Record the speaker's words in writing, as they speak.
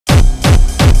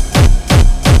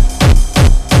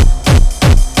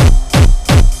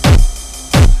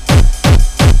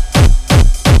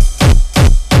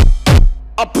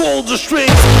the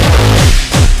strings.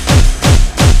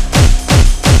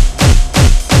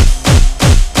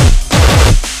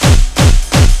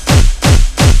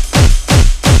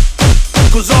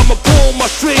 Cause I'ma pull my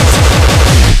strings.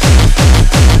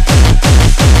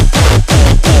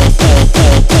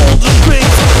 Pull the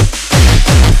strings.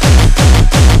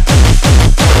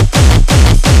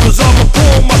 Cause I'ma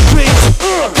pull my strings.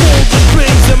 Pull the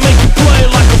strings and make you play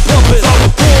like a puppet.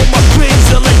 I'ma pull my strings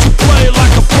and let you play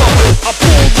like a puppet. I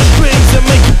pull the strings and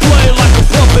make you play like a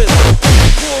puppet.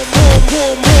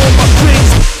 Pull my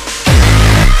strings.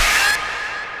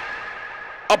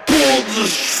 I pull the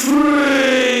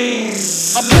strings.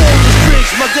 I pull the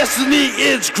strings, my destiny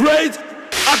is great.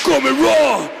 I come in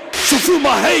raw, so feel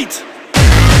my hate.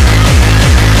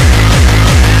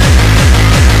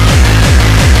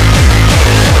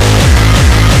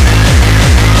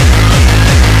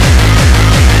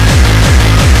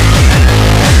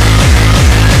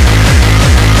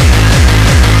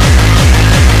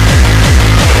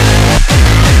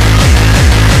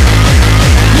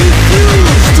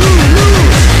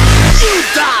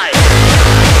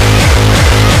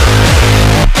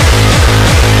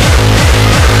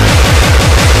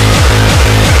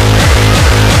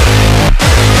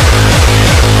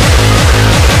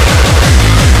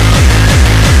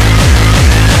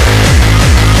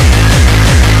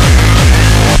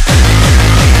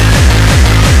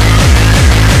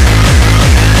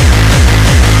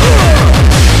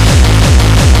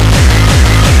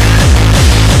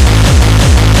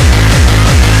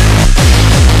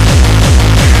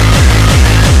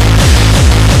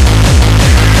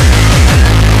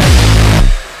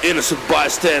 Innocent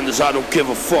bystanders, I don't give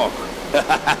a fuck.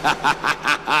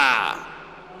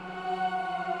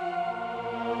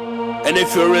 And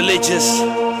if you're religious,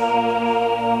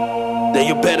 then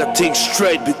you better think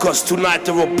straight, because tonight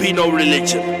there will be no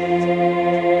religion.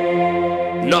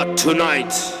 Not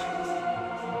tonight.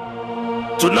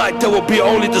 Tonight there will be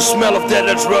only the smell of death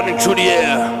that's running through the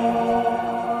air.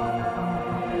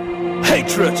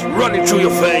 Hatred running through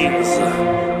your veins.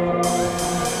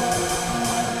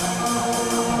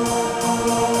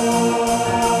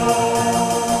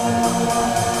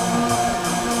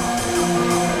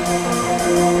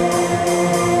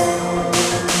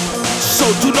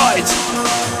 Tonight,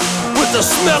 with the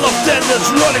smell of death that's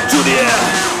running through the air,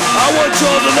 I want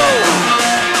y'all to know,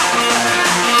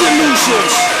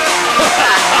 Delusions.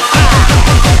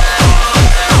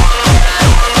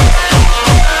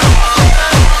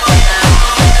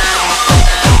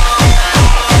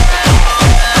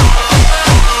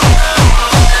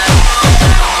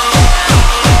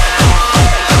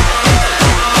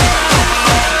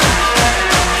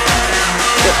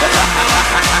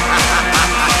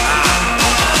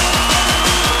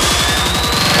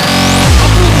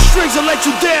 And let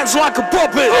you dance like a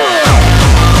puppet.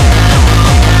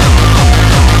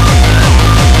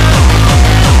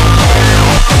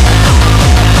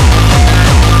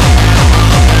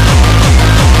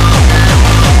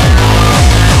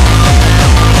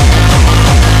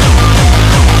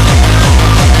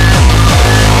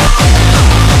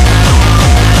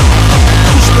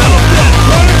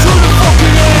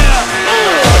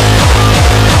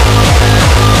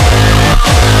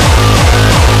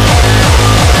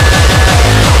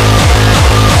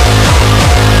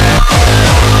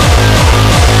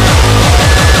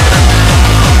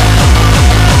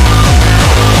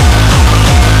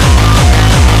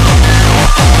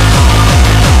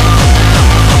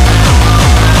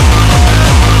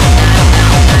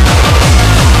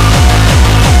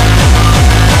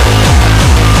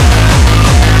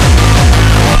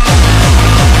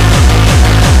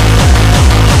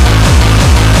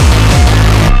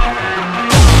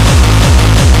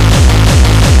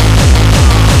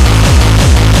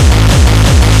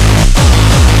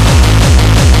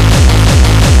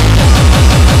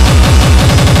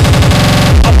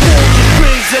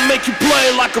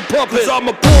 Like a puppet.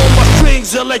 I'ma pull my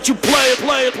strings and let you play. I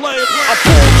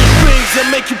pull the strings and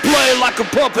make you play like a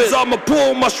puppet. I'ma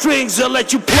pull my strings and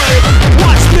let you play.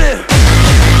 Watch me.